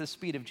move at the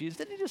speed of Jesus?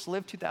 Didn't he just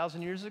live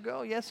 2,000 years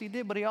ago? Yes, he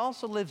did, but he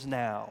also lives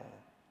now.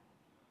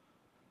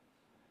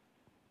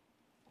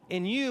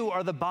 And you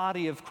are the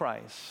body of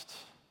Christ.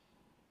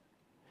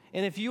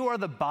 And if you are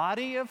the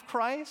body of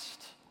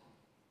Christ,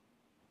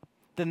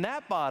 then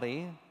that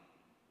body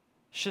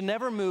should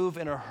never move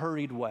in a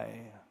hurried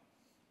way.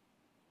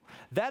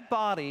 That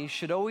body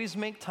should always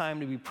make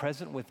time to be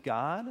present with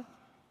God,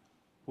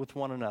 with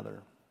one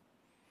another.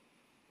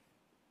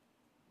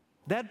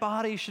 That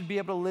body should be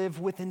able to live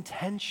with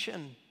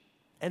intention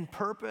and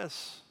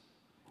purpose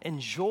and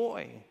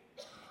joy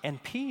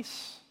and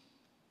peace.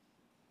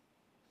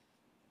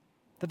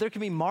 That there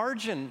can be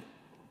margin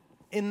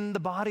in the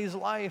body's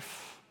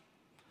life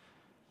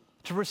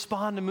to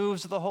respond to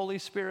moves of the Holy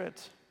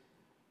Spirit.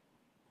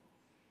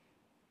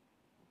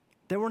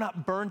 That we're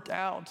not burnt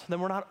out, that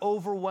we're not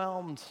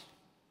overwhelmed,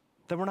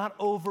 that we're not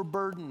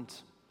overburdened,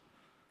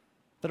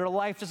 that our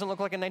life doesn't look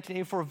like a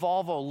 1984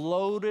 Volvo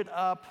loaded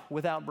up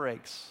without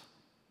brakes.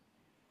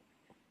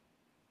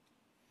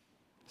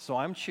 So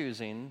I'm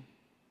choosing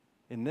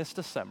in this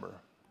December,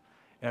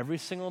 every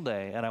single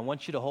day, and I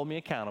want you to hold me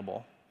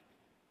accountable.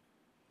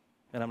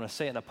 And I'm going to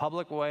say it in a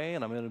public way,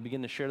 and I'm going to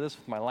begin to share this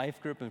with my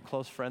life group and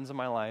close friends in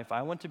my life.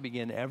 I want to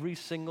begin every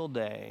single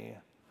day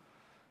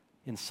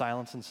in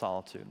silence and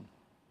solitude.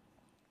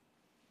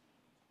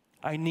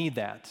 I need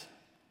that.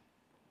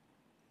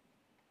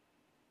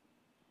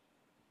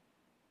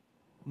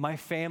 My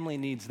family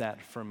needs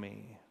that from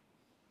me.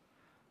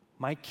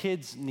 My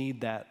kids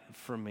need that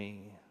from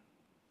me.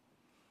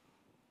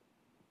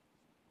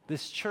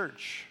 This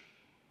church,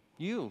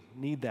 you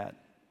need that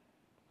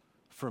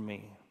for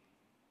me.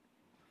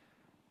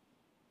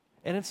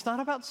 And it's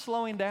not about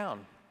slowing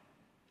down.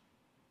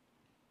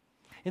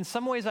 In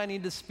some ways, I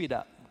need to speed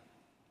up.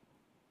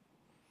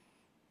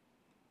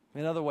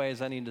 In other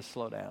ways, I need to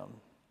slow down.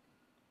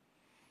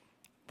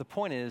 The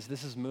point is,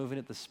 this is moving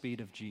at the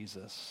speed of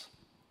Jesus.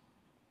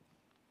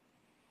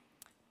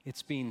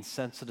 It's being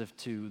sensitive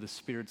to the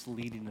Spirit's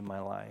leading in my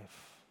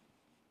life.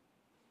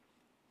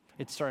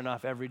 It's starting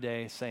off every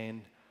day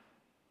saying,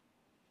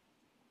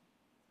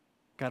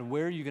 God,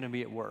 where are you going to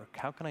be at work?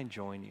 How can I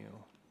join you?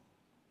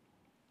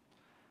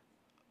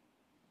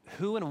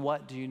 Who and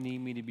what do you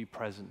need me to be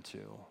present to?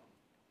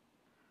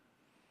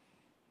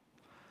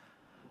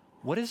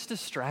 What is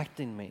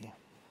distracting me?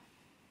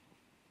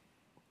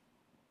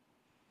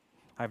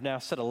 I've now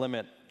set a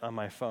limit on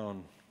my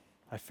phone.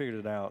 I figured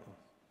it out.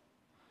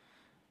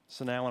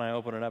 So now when I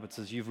open it up, it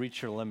says, you've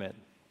reached your limit.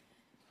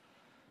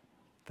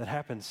 That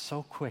happens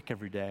so quick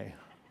every day.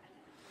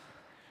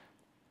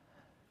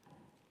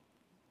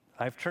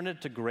 I've turned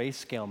it to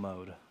grayscale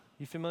mode.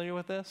 You familiar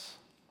with this?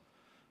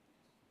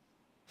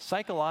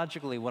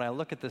 Psychologically, when I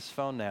look at this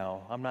phone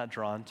now, I'm not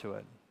drawn to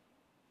it.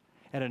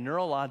 At a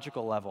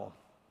neurological level,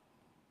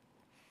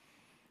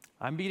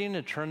 I'm beginning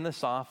to turn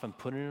this off and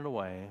putting it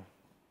away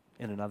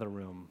in another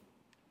room.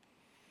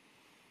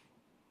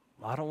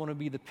 I don't want to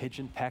be the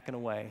pigeon pecking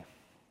away.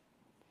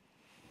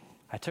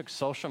 I took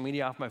social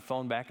media off my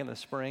phone back in the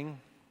spring,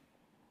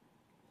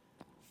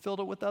 filled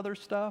it with other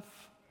stuff.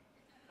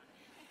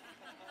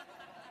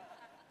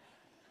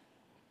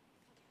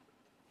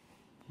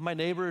 My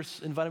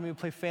neighbors invited me to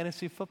play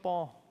fantasy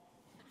football.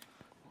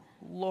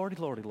 Lordy,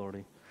 lordy,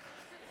 lordy.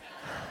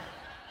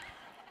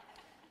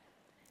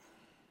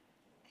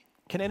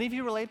 Can any of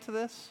you relate to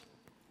this?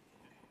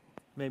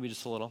 Maybe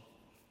just a little.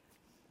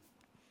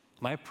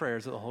 My prayer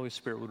is that the Holy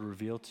Spirit would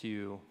reveal to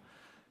you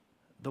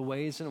the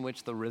ways in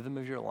which the rhythm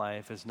of your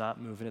life is not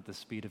moving at the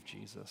speed of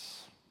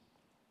Jesus.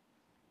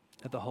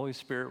 That the Holy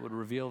Spirit would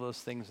reveal those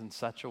things in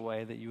such a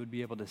way that you would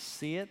be able to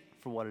see it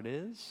for what it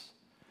is,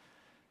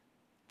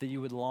 that you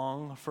would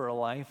long for a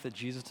life that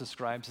Jesus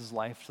describes as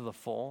life to the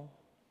full,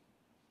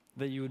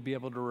 that you would be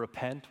able to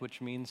repent,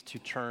 which means to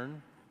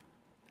turn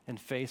and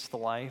face the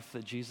life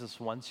that Jesus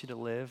wants you to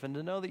live, and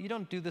to know that you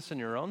don't do this in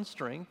your own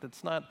strength.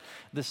 It's not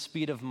the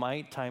speed of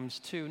might times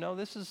 2. No,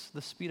 this is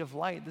the speed of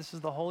light. This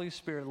is the Holy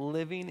Spirit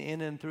living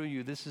in and through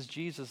you. This is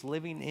Jesus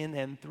living in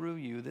and through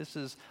you. This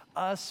is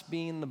us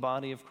being the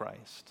body of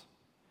Christ.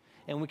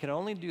 And we can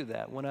only do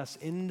that when us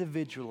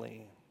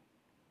individually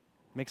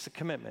makes a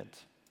commitment,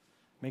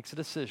 makes a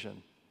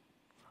decision.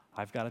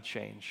 I've got to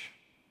change.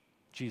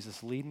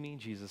 Jesus, lead me.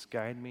 Jesus,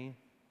 guide me.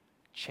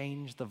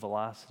 Change the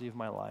velocity of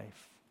my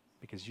life,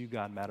 because you,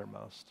 God, matter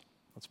most.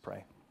 Let's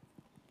pray.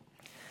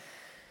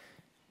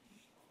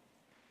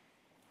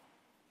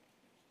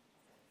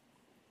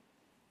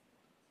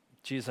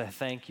 Jesus, I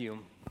thank you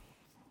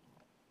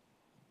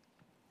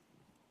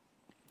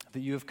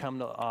that you have come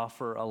to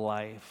offer a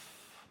life,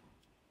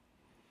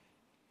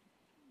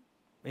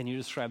 and you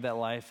describe that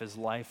life as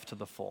life to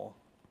the full.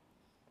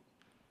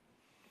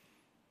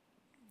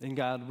 And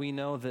God, we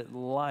know that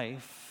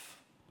life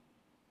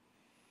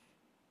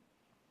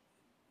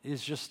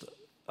is just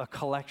a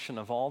collection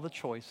of all the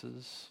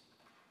choices,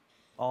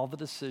 all the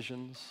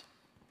decisions,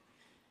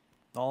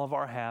 all of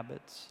our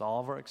habits,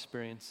 all of our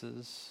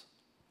experiences.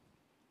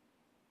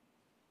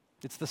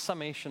 It's the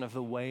summation of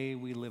the way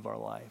we live our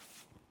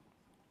life.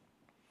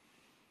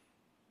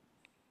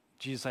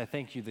 Jesus, I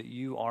thank you that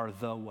you are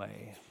the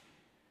way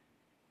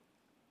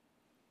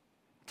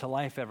to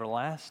life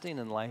everlasting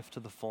and life to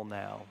the full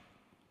now.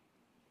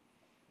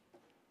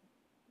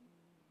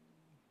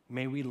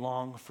 May we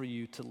long for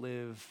you to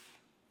live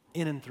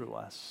in and through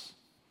us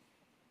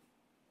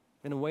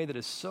in a way that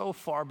is so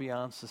far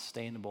beyond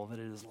sustainable that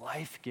it is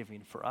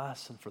life-giving for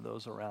us and for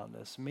those around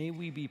us. May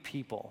we be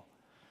people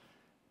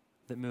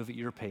that move at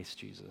your pace,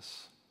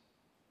 Jesus.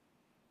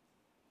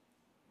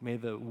 May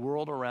the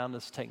world around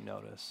us take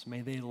notice.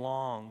 May they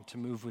long to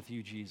move with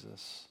you,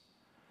 Jesus.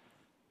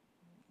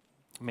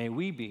 May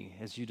we be,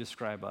 as you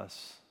describe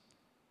us,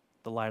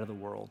 the light of the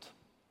world,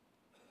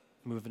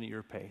 moving at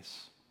your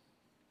pace.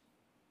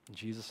 In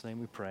Jesus' name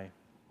we pray.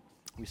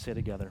 We say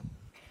together,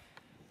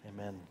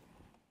 amen.